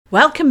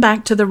Welcome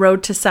back to The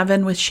Road to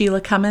Seven with Sheila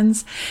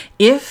Cummins.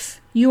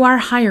 If you are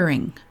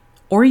hiring,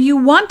 or you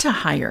want to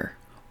hire,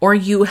 or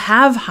you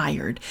have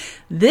hired,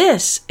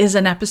 this is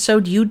an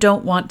episode you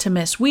don't want to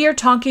miss. We are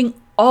talking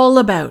all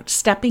about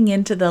stepping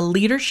into the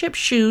leadership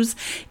shoes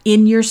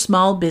in your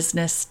small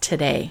business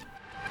today.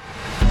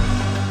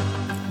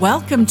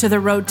 Welcome to The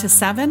Road to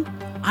Seven.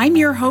 I'm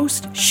your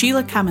host,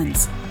 Sheila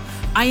Cummins.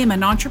 I am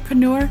an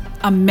entrepreneur,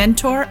 a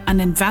mentor, an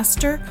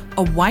investor,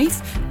 a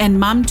wife, and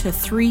mom to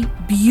 3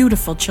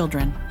 beautiful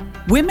children.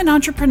 Women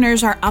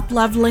entrepreneurs are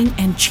up-leveling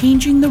and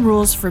changing the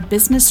rules for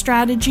business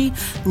strategy,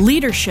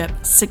 leadership,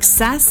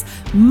 success,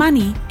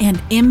 money, and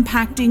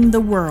impacting the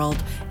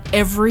world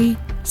every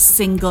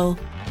single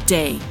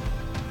day.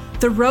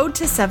 The Road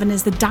to Seven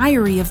is the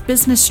diary of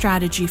business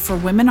strategy for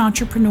women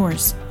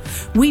entrepreneurs.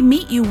 We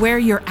meet you where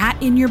you're at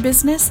in your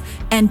business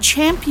and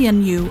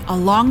champion you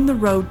along the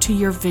road to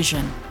your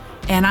vision.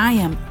 And I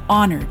am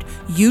honored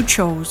you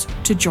chose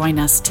to join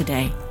us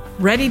today.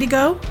 Ready to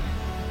go?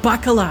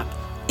 Buckle up.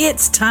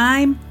 It's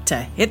time to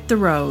hit the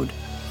road.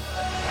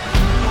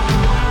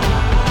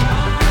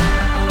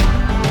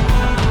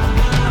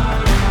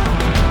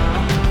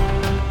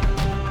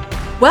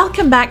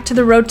 Welcome back to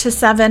The Road to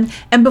Seven.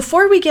 And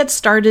before we get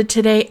started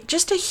today,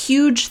 just a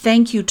huge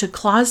thank you to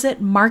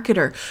Closet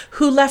Marketer,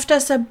 who left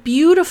us a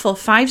beautiful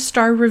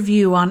 5-star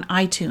review on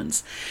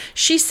iTunes.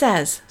 She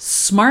says,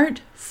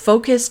 smart,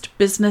 focused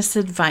business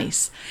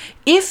advice.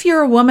 If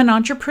you're a woman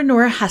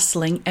entrepreneur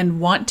hustling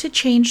and want to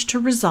change to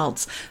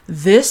results,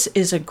 this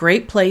is a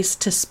great place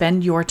to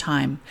spend your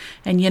time.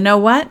 And you know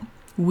what?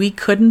 We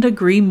couldn't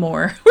agree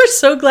more. We're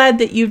so glad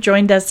that you've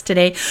joined us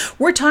today.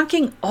 We're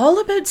talking all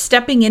about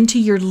stepping into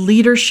your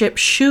leadership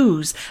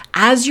shoes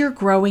as you're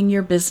growing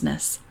your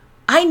business.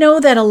 I know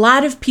that a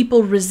lot of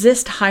people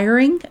resist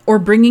hiring or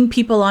bringing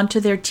people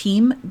onto their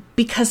team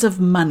because of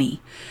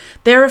money.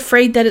 They're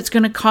afraid that it's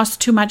going to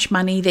cost too much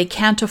money. They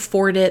can't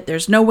afford it.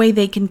 There's no way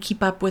they can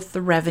keep up with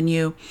the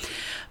revenue.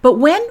 But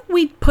when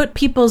we put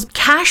people's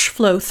cash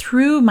flow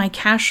through my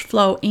cash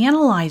flow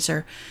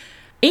analyzer,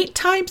 8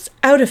 times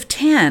out of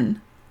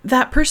 10,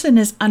 that person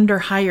is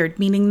underhired,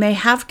 meaning they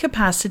have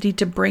capacity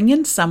to bring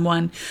in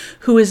someone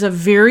who is a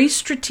very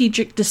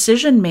strategic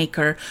decision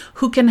maker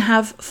who can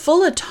have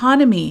full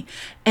autonomy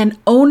and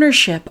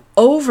ownership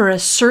over a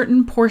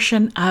certain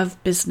portion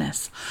of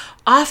business.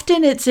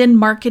 Often it's in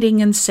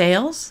marketing and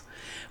sales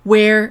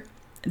where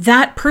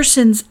that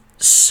person's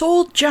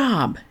sole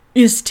job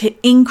is to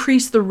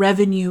increase the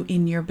revenue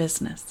in your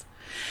business.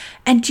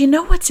 And do you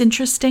know what's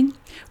interesting?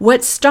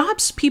 What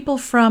stops people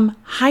from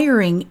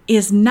hiring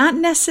is not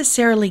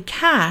necessarily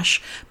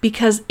cash,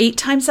 because 8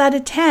 times out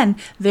of 10,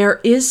 there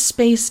is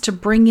space to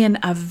bring in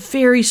a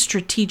very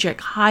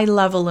strategic,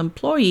 high-level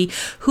employee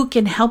who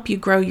can help you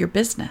grow your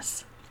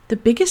business. The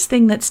biggest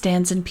thing that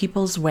stands in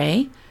people's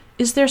way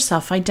is their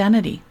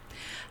self-identity.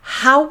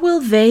 How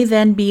will they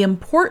then be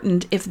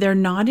important if they're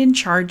not in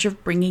charge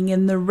of bringing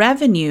in the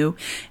revenue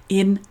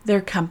in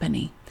their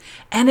company?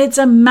 And it's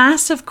a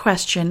massive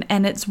question,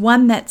 and it's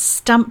one that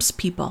stumps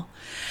people.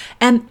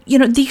 And,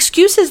 the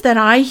excuses that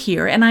I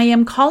hear, and I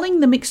am calling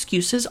them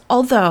excuses,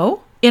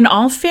 although, in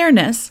all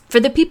fairness, for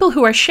the people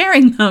who are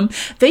sharing them,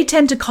 they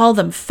tend to call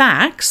them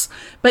facts,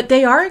 but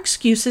they are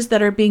excuses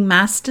that are being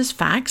masked as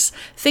facts.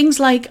 Things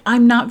like,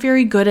 I'm not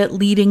very good at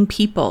leading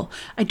people.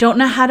 I don't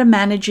know how to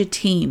manage a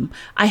team.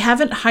 I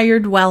haven't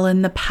hired well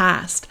in the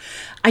past.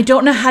 I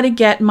don't know how to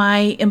get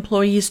my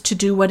employees to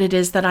do what it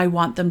is that I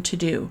want them to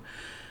do.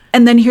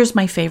 And then here's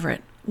my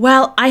favorite.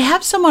 Well, I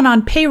have someone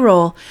on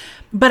payroll,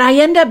 but I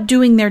end up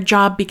doing their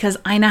job because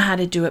I know how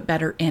to do it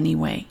better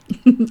anyway.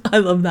 I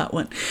love that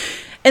one.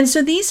 And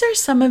so these are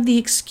some of the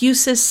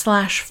excuses /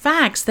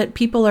 facts that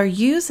people are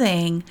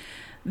using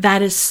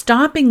that is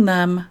stopping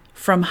them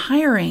from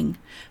hiring.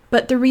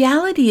 But the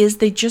reality is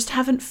they just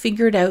haven't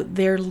figured out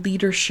their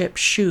leadership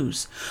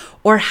shoes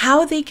or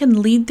how they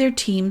can lead their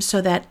team so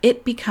that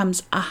it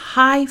becomes a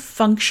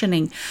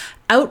high-functioning,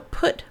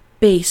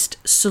 output-based,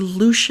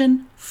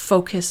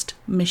 solution-focused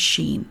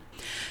machine.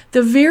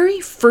 The very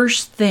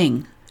first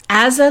thing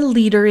as a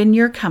leader in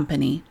your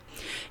company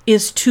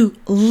is to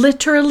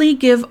literally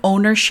give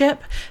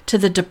ownership to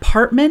the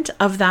department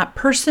of that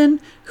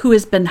person who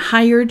has been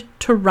hired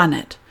to run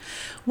it.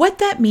 What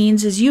that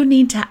means is you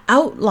need to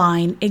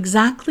outline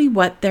exactly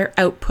what their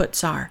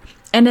outputs are.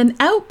 And an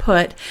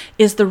output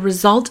is the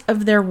result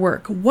of their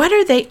work. What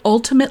are they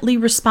ultimately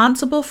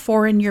responsible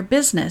for in your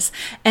business?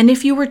 And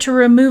if you were to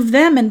remove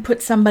them and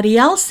put somebody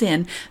else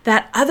in,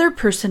 that other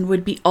person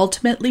would be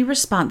ultimately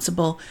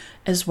responsible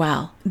as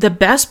well. The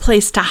best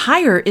place to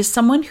hire is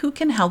someone who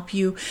can help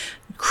you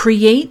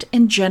create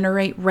and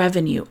generate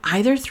revenue,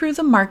 either through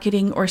the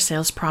marketing or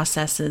sales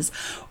processes,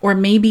 or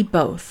maybe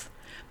both.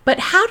 But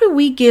how do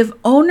we give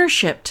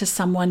ownership to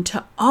someone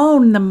to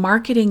own the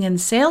marketing and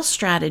sales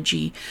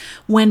strategy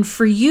when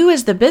for you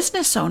as the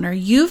business owner,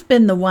 you've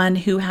been the one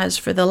who has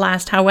for the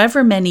last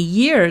however many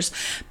years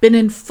been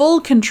in full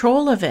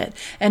control of it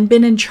and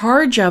been in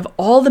charge of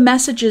all the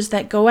messages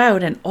that go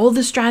out and all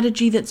the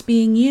strategy that's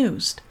being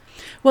used?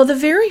 Well, the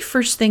very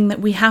first thing that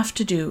we have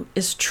to do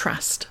is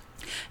trust.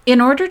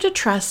 In order to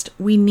trust,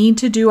 we need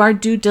to do our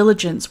due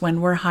diligence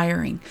when we're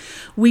hiring.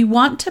 We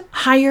want to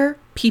hire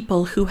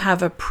people who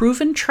have a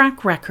proven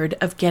track record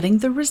of getting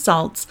the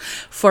results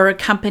for a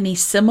company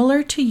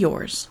similar to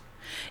yours.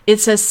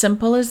 It's as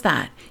simple as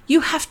that.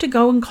 You have to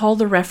go and call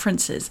the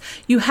references.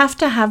 You have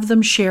to have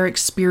them share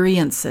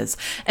experiences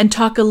and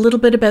talk a little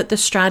bit about the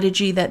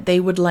strategy that they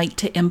would like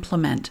to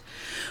implement.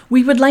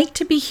 We would like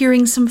to be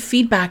hearing some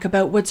feedback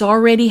about what's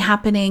already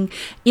happening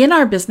in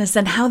our business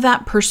and how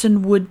that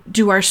person would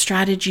do our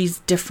strategies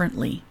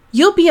differently.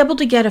 You'll be able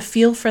to get a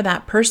feel for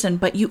that person,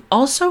 but you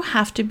also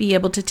have to be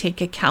able to take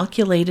a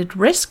calculated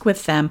risk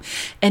with them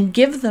and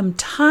give them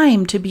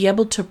time to be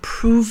able to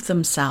prove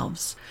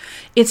themselves.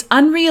 It's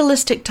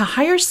unrealistic to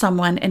hire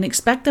someone and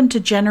expect them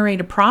to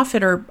generate a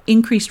profit or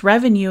increased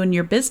revenue in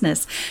your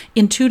business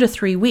in 2 to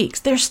 3 weeks.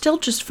 They're still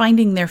just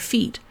finding their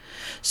feet.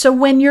 So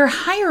when you're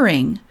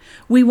hiring,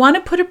 we want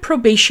to put a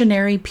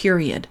probationary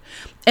period.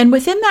 And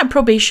within that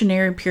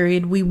probationary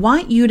period, we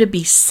want you to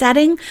be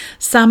setting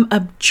some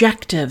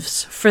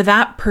objectives for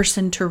that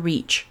person to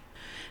reach.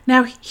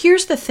 Now,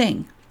 here's the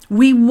thing.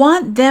 We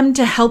want them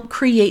to help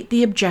create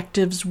the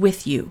objectives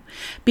with you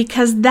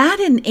because that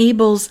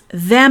enables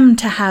them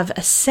to have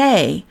a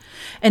say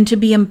and to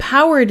be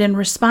empowered and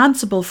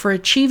responsible for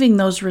achieving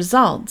those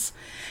results.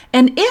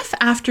 And if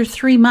after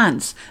 3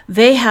 months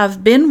they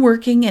have been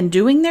working and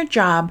doing their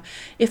job,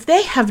 if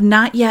they have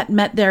not yet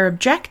met their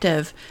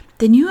objective,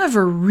 then you have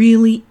a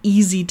really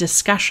easy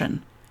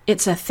discussion.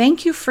 It's a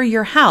thank you for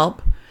your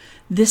help.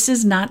 This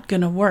is not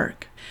going to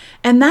work.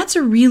 And that's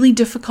a really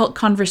difficult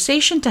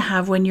conversation to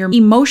have when you're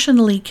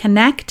emotionally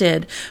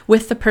connected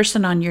with the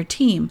person on your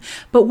team.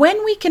 But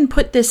when we can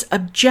put this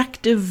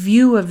objective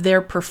view of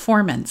their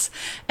performance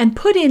and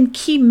put in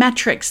key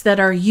metrics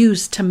that are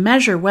used to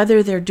measure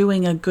whether they're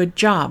doing a good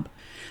job,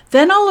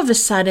 then all of a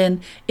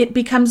sudden it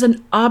becomes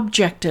an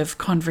objective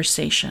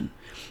conversation.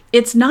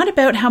 It's not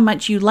about how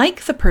much you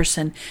like the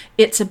person.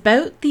 It's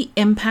about the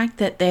impact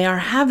that they are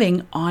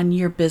having on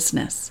your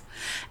business.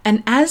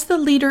 And as the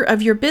leader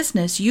of your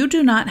business, you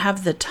do not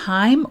have the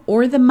time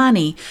or the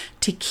money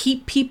to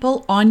keep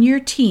people on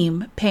your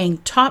team paying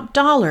top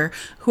dollar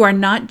who are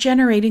not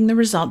generating the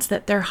results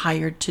that they're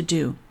hired to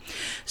do.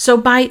 So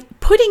by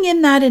putting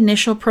in that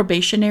initial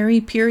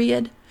probationary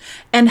period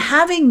and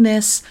having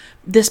this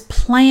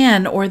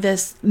plan or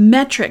this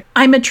metric.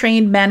 I'm a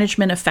trained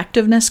management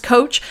effectiveness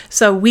coach,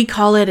 so we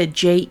call it a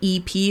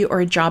JEP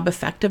or a job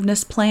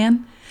effectiveness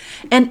plan.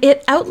 And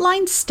it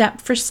outlines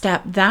step for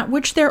step that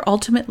which they're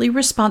ultimately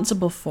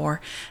responsible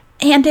for.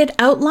 And it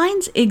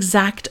outlines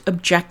exact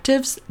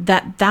objectives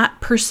that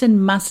that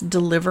person must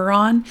deliver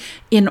on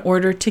in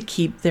order to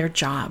keep their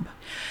job.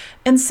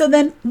 And so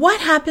then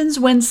what happens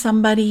when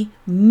somebody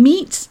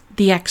meets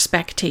the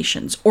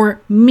expectations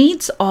or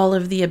meets all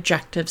of the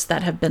objectives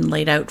that have been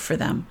laid out for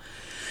them?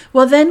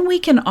 Well, then we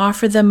can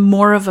offer them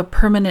more of a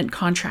permanent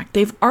contract.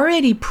 They've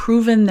already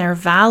proven their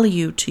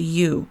value to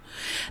you.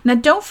 Now,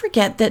 don't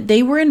forget that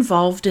they were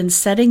involved in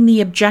setting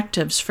the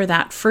objectives for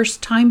that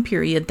first time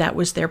period that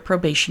was their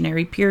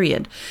probationary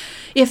period.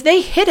 If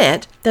they hit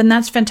it, then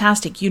that's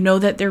fantastic. You know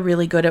that they're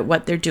really good at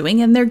what they're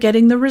doing and they're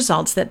getting the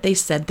results that they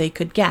said they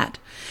could get.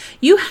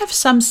 You have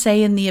some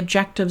say in the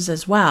objectives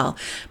as well,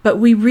 but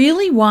we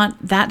really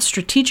want that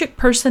strategic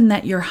person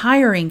that you're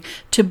hiring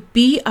to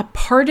be a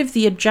part of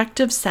the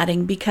objective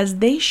setting because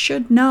they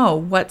should know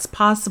what's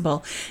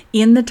possible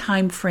in the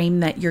time frame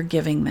that you're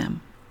giving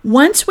them.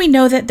 Once we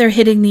know that they're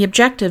hitting the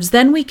objectives,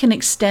 then we can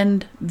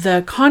extend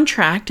the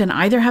contract and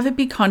either have it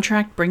be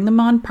contract, bring them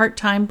on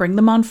part-time, bring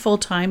them on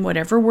full-time,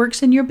 whatever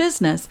works in your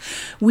business.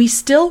 We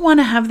still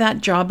want to have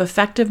that job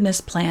effectiveness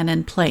plan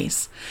in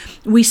place.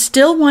 We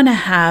still want to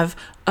have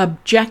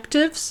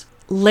objectives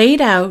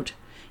laid out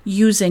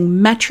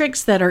using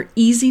metrics that are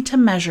easy to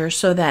measure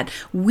so that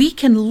we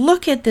can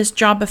look at this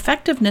job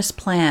effectiveness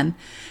plan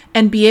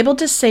and be able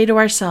to say to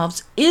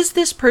ourselves, is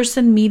this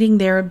person meeting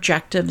their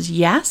objectives?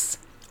 Yes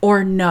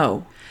or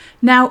no?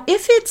 Now,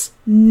 if it's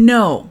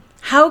no,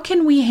 how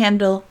can we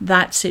handle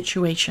that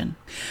situation?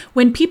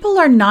 When people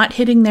are not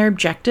hitting their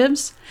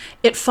objectives,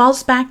 it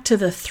falls back to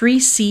the 3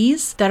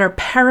 C's that are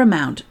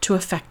paramount to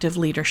effective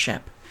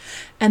leadership.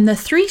 And the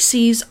 3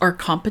 C's are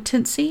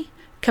competency,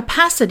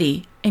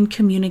 capacity, and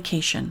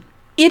communication.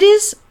 It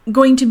is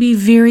going to be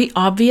very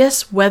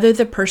obvious whether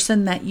the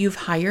person that you've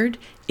hired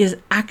is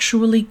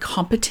actually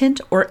competent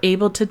or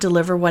able to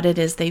deliver what it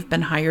is they've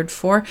been hired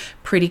for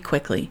pretty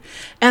quickly.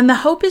 And the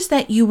hope is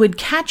that you would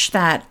catch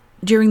that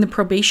during the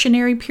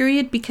probationary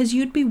period because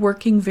you'd be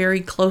working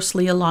very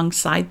closely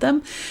alongside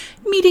them,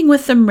 meeting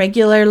with them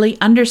regularly,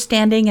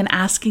 understanding and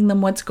asking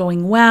them what's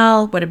going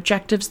well, what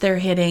objectives they're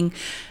hitting,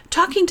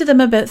 talking to them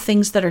about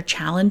things that are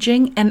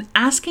challenging, and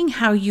asking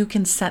how you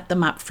can set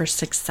them up for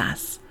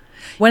success.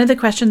 One of the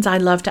questions I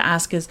love to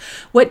ask is,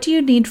 what do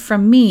you need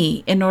from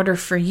me in order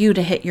for you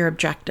to hit your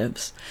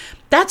objectives?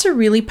 That's a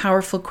really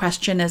powerful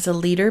question as a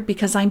leader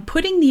because I'm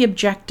putting the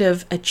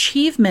objective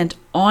achievement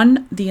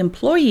on the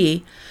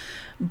employee,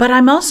 but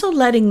I'm also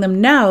letting them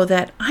know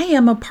that I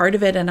am a part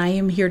of it and I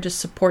am here to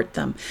support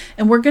them.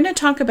 And we're going to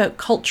talk about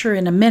culture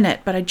in a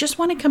minute, but I just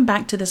want to come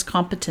back to this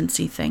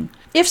competency thing.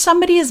 If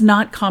somebody is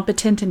not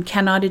competent and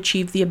cannot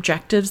achieve the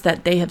objectives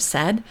that they have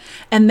said,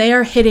 and they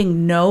are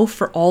hitting no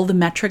for all the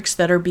metrics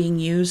that are being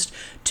used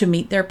to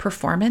meet their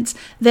performance,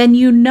 then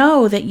you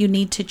know that you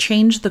need to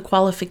change the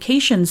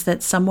qualifications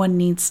that someone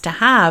needs to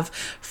have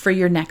for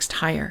your next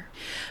hire.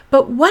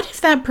 But what if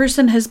that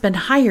person has been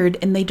hired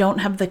and they don't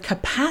have the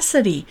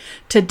capacity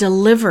to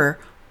deliver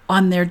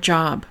on their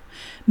job?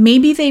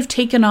 Maybe they've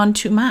taken on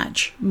too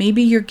much.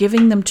 Maybe you're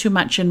giving them too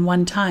much in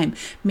one time.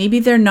 Maybe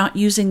they're not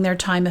using their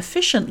time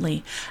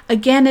efficiently.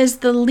 Again, as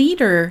the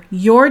leader,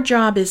 your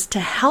job is to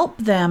help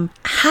them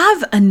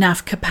have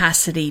enough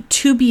capacity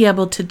to be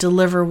able to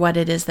deliver what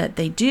it is that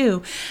they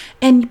do.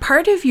 And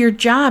part of your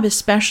job,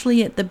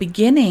 especially at the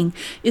beginning,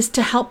 is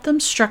to help them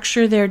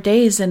structure their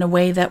days in a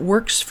way that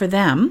works for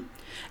them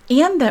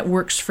and that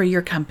works for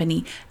your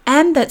company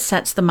and that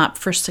sets them up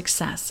for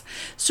success.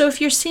 So if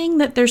you're seeing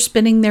that they're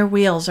spinning their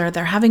wheels or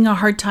they're having a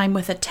hard time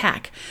with a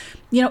tech,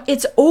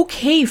 it's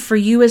okay for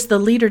you as the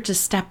leader to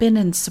step in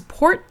and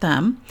support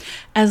them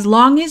as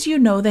long as you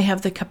know they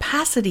have the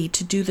capacity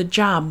to do the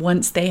job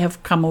once they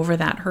have come over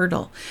that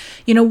hurdle.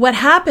 What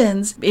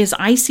happens is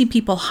I see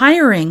people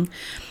hiring,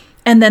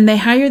 and then they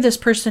hire this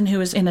person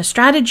who is in a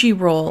strategy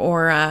role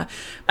or a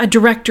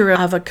director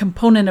of a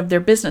component of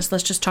their business.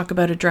 Let's just talk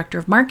about a director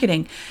of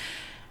marketing.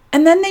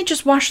 And then they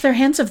just wash their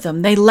hands of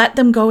them. They let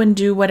them go and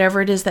do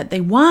whatever it is that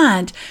they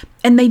want,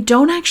 and they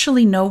don't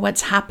actually know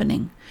what's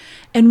happening.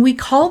 And we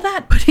call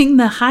that putting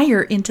the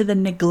hire into the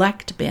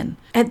neglect bin.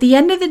 At the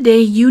end of the day,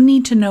 you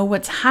need to know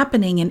what's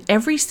happening in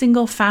every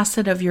single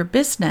facet of your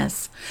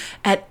business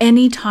at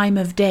any time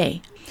of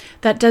day.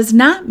 That does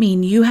not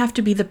mean you have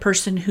to be the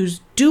person who's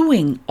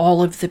doing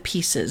all of the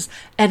pieces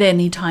at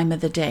any time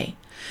of the day.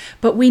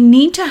 But we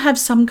need to have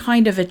some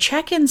kind of a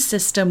check-in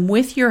system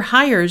with your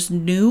hires,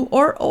 new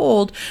or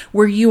old,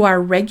 where you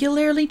are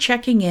regularly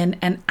checking in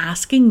and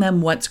asking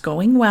them what's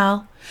going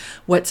well,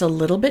 what's a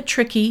little bit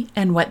tricky,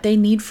 and what they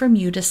need from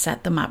you to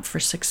set them up for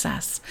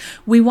success.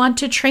 We want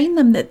to train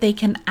them that they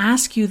can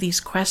ask you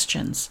these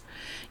questions.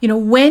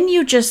 When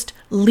you just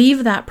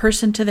leave that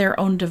person to their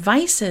own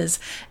devices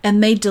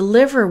and they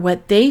deliver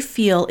what they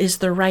feel is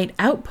the right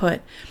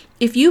output,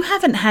 if you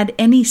haven't had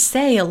any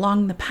say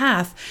along the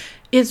path,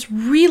 it's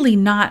really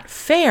not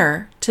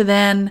fair to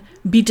then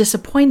be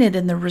disappointed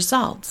in the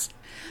results.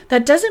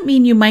 That doesn't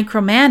mean you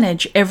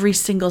micromanage every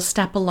single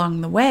step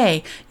along the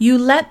way. You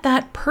let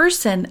that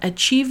person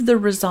achieve the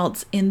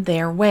results in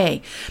their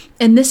way.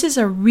 And this is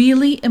a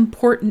really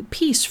important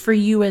piece for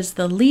you as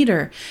the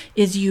leader,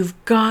 is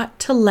you've got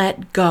to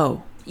let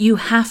go. You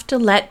have to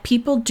let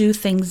people do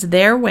things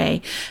their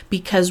way,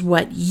 because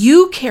what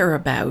you care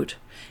about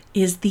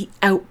is the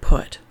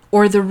output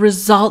or the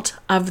result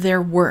of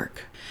their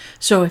work.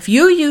 So if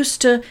you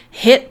used to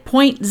hit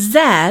point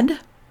Z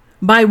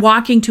by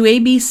walking to A,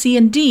 B, C,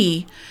 and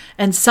D,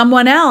 and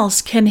someone else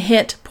can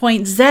hit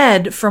point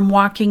Z from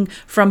walking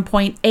from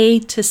point A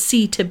to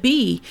C to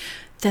B,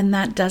 then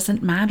that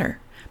doesn't matter.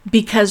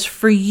 Because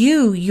for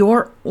you,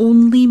 you're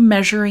only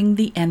measuring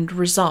the end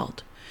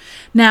result.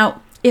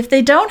 Now, if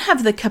they don't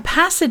have the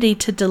capacity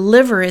to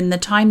deliver in the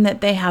time that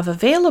they have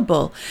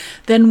available,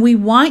 then we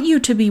want you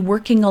to be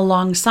working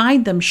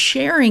alongside them,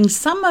 sharing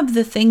some of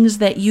the things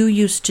that you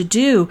used to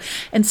do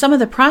and some of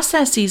the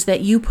processes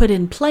that you put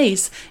in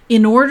place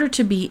in order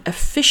to be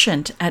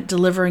efficient at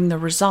delivering the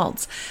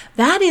results.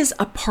 That is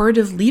a part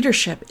of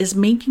leadership, is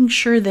making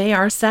sure they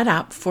are set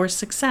up for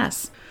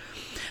success.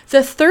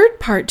 The third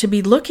part to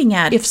be looking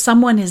at if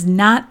someone is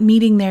not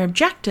meeting their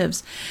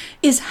objectives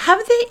is,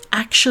 have they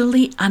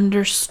actually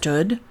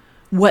understood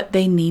what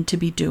they need to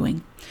be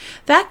doing?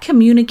 That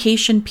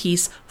communication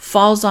piece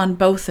falls on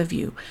both of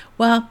you.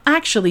 Well,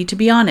 actually, to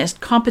be honest,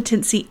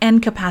 competency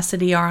and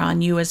capacity are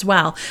on you as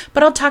well.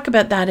 But I'll talk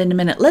about that in a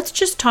minute. Let's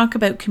just talk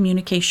about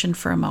communication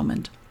for a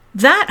moment.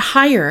 That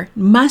hire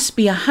must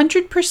be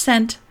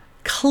 100%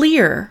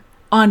 clear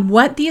on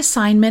what the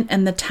assignment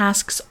and the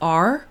tasks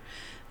are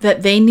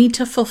that they need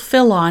to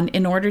fulfill on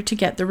in order to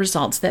get the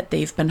results that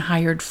they've been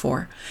hired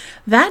for.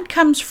 That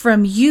comes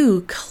from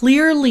you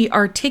clearly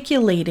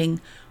articulating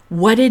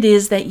what it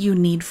is that you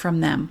need from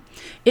them.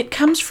 It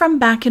comes from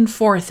back and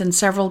forth in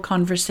several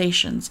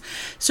conversations.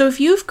 So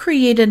if you've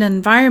created an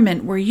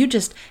environment where you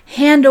just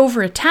hand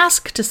over a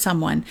task to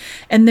someone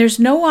and there's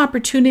no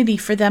opportunity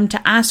for them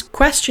to ask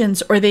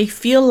questions, or they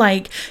feel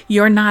like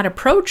you're not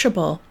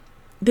approachable,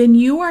 then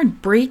you are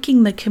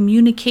breaking the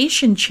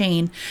communication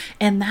chain,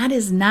 and that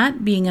is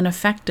not being an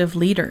effective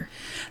leader.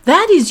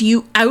 That is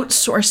you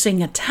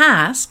outsourcing a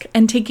task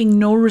and taking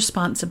no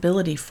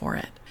responsibility for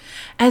it.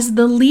 As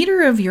the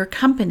leader of your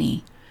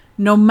company,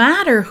 no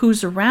matter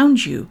who's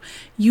around you,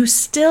 you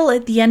still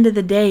at the end of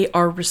the day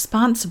are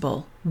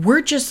responsible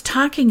We're just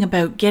talking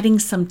about getting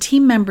some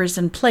team members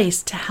in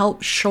place to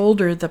help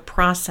shoulder the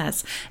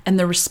process and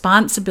the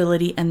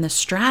responsibility and the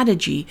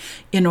strategy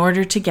in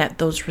order to get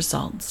those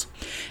results.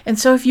 And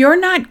so if you're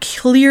not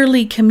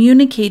clearly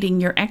communicating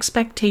your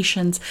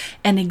expectations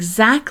and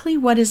exactly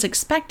what is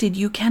expected,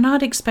 you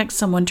cannot expect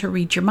someone to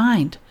read your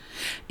mind.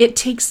 It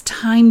takes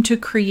time to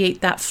create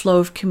that flow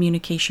of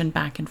communication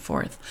back and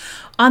forth.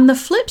 On the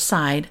flip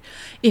side,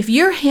 if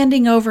you're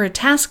handing over a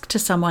task to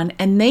someone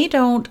and they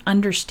don't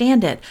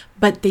understand it,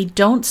 but they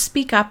don't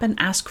speak up and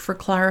ask for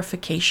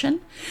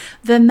clarification,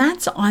 then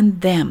that's on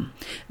them.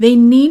 They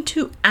need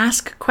to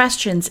ask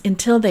questions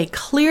until they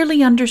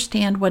clearly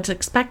understand what's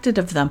expected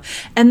of them.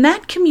 And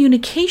that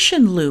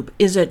communication loop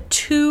is a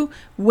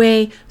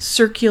two-way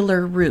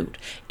circular route.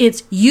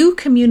 It's you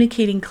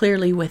communicating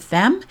clearly with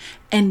them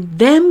and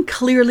them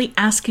clearly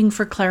asking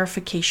for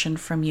clarification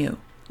from you.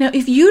 Now,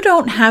 if you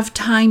don't have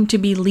time to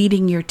be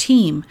leading your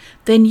team,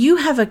 then you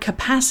have a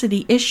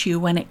capacity issue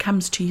when it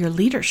comes to your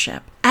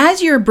leadership.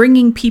 As you're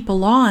bringing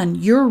people on,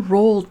 your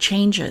role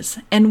changes.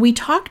 And we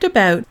talked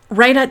about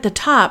right at the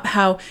top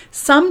how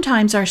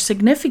sometimes our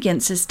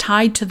significance is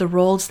tied to the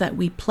roles that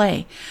we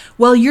play.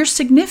 Well, your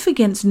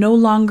significance no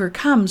longer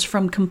comes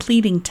from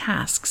completing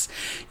tasks.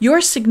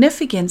 Your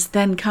significance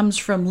then comes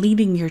from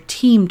leading your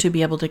team to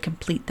be able to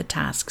complete the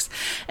tasks.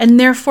 And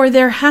therefore,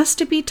 there has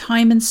to be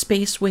time and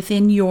space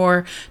within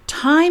your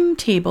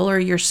timetable or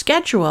your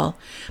schedule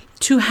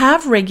to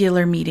have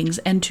regular meetings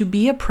and to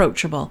be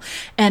approachable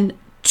and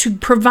to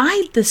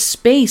provide the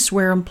space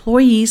where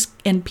employees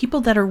and people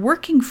that are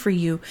working for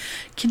you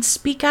can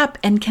speak up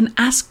and can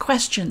ask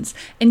questions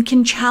and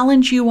can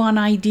challenge you on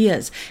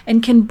ideas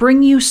and can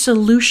bring you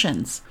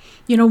solutions.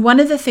 You know,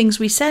 one of the things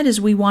we said is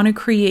we want to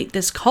create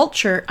this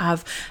culture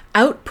of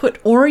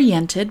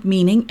output-oriented,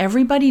 meaning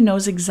everybody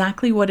knows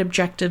exactly what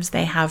objectives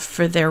they have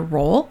for their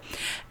role,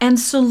 and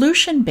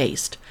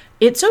solution-based.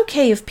 It's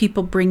okay if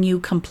people bring you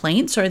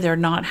complaints or they're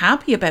not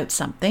happy about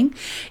something.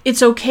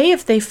 It's okay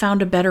if they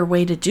found a better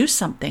way to do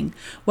something.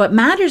 What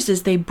matters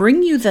is they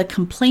bring you the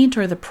complaint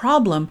or the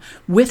problem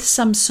with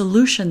some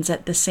solutions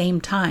at the same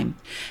time.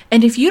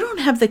 And if you don't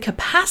have the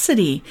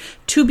capacity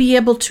to be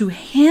able to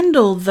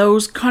handle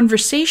those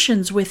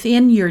conversations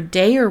within your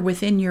day or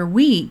within your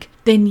week,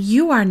 then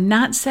you are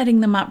not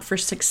setting them up for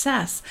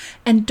success.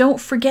 And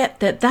don't forget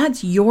that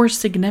that's your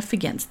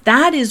significance.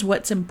 That is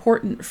what's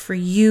important for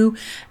you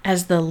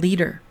as the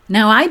leader.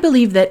 Now, I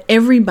believe that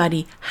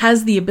everybody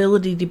has the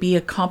ability to be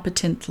a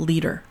competent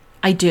leader.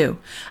 I do.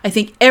 I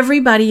think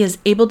everybody is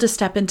able to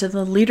step into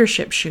the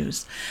leadership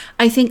shoes.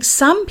 I think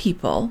some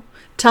people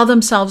tell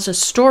themselves a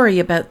story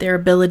about their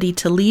ability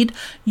to lead,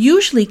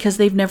 usually because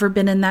they've never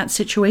been in that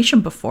situation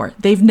before.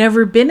 They've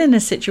never been in a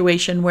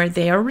situation where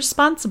they are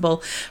responsible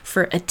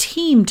for a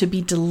team to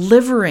be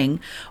delivering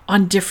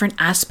on different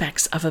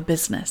aspects of a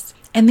business.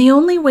 And the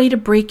only way to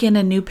break in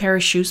a new pair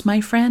of shoes,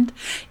 my friend,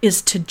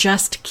 is to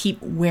just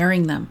keep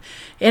wearing them.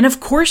 And of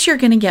course, you're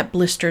going to get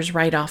blisters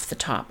right off the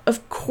top.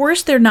 Of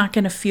course, they're not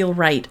going to feel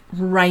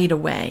right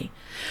away.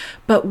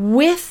 But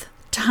with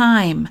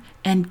time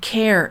and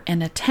care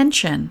and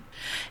attention,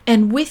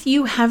 and with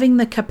you having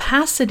the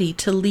capacity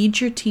to lead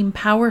your team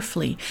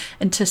powerfully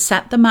and to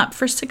set them up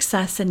for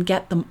success and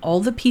get them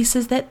all the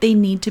pieces that they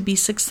need to be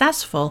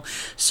successful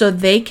so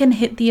they can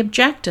hit the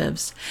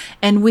objectives,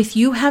 and with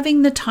you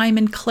having the time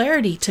and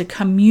clarity to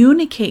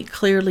communicate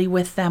clearly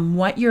with them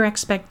what your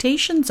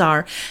expectations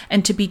are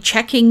and to be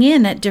checking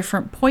in at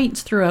different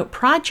points throughout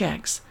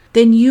projects,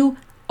 then you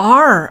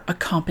are a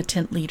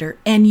competent leader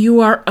and you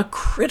are a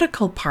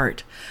critical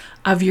part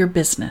of your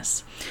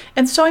business.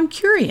 And so I'm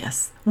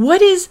curious,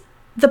 what is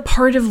the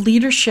part of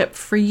leadership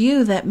for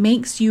you that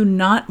makes you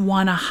not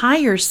want to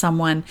hire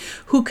someone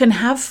who can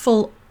have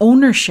full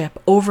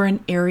ownership over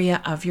an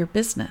area of your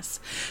business?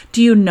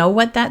 Do you know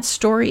what that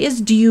story is?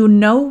 Do you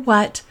know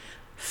what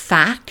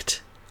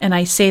fact, and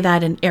I say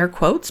that in air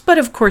quotes, but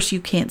of course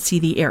you can't see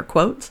the air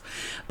quotes,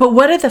 but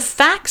what are the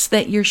facts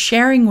that you're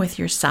sharing with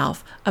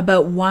yourself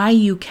about why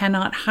you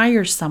cannot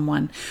hire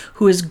someone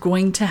who is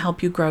going to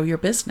help you grow your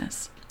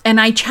business? And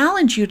I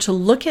challenge you to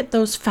look at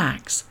those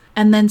facts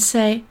and then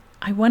say,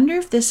 I wonder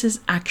if this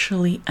is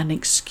actually an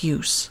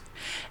excuse.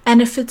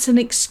 And if it's an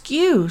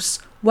excuse,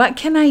 what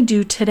can I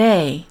do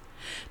today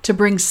to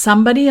bring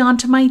somebody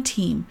onto my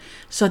team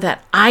so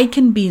that I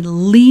can be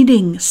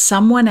leading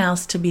someone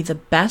else to be the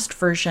best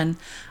version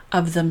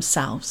of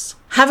themselves?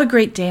 Have a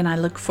great day, and I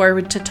look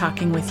forward to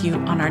talking with you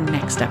on our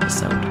next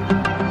episode.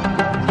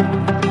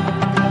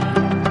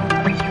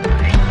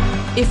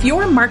 If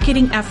your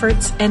marketing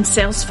efforts and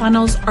sales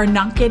funnels are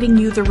not getting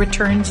you the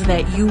returns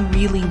that you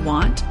really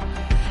want,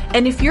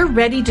 and if you're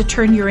ready to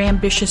turn your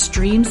ambitious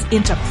dreams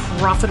into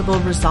profitable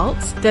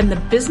results, then the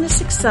Business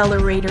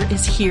Accelerator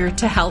is here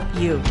to help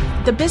you.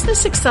 The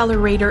Business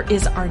Accelerator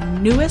is our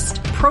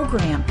newest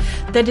program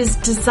that is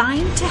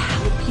designed to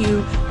help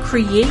you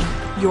create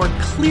your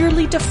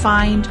clearly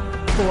defined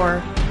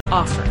core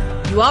offer.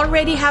 You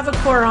already have a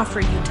core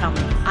offer, you tell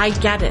me. I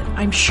get it.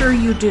 I'm sure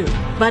you do.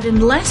 But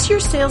unless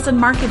your sales and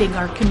marketing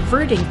are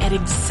converting at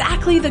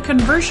exactly the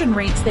conversion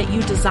rates that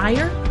you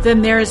desire,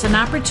 then there is an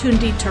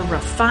opportunity to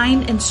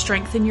refine and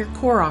strengthen your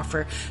core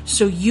offer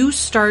so you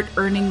start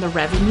earning the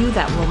revenue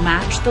that will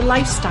match the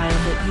lifestyle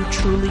that you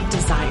truly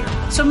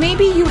desire. So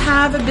maybe you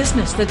have a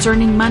business that's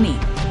earning money,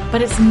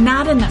 but it's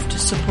not enough to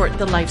support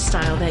the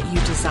lifestyle that you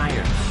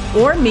desire.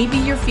 Or maybe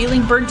you're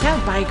feeling burnt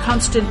out by a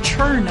constant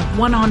churn of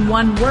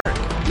one-on-one work.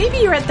 Maybe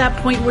you're at that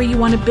point where you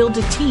want to build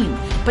a team,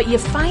 but you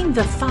find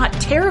the thought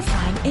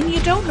terrifying and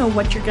you don't know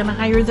what you're going to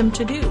hire them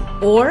to do.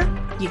 Or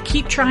you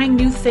keep trying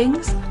new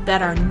things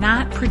that are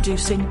not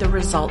producing the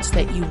results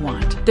that you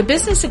want. The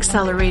Business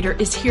Accelerator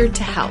is here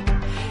to help.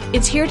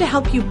 It's here to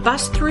help you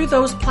bust through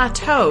those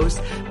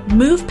plateaus,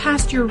 move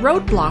past your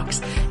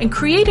roadblocks, and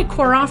create a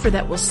core offer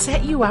that will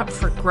set you up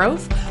for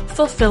growth,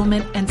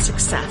 fulfillment, and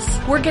success.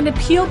 We're going to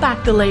peel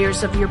back the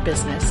layers of your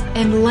business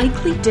and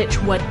likely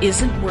ditch what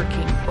isn't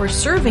working or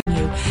serving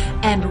you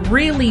and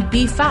really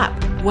beef up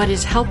what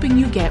is helping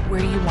you get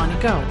where you want to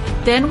go.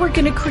 Then we're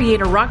going to create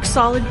a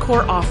rock-solid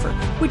core offer,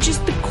 which is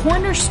the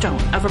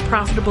cornerstone of a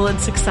profitable and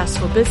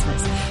successful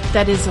business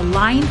that is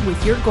aligned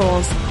with your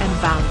goals and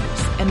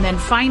values. And then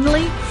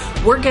finally,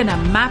 we're going to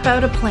map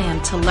out a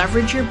plan to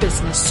leverage your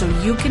business so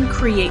you can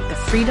create the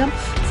freedom,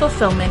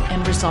 fulfillment,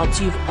 and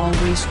results you've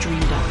always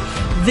dreamed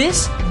of.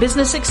 This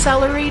Business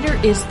Accelerator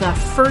is the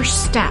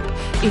first step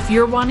if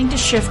you're wanting to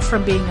shift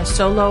from being a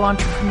solo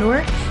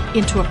entrepreneur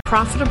into a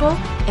profitable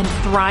and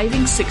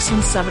thriving 6-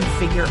 and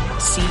 7-figure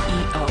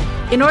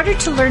CEO. In order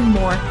to learn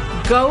more,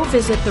 go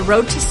visit the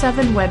Road to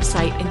 7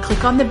 website and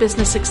click on the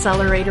Business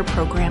Accelerator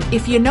program.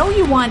 If you know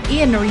you want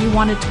in or you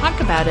want to talk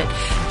about it,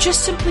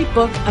 just simply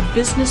book a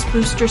Business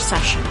Booster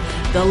session.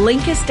 The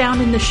link is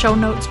down in the show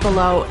notes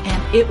below,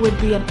 and it would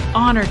be an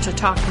honor to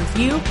talk with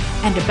you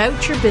and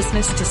about your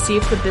business to see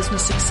if the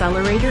Business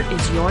Accelerator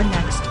is your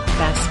next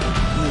best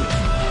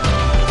move.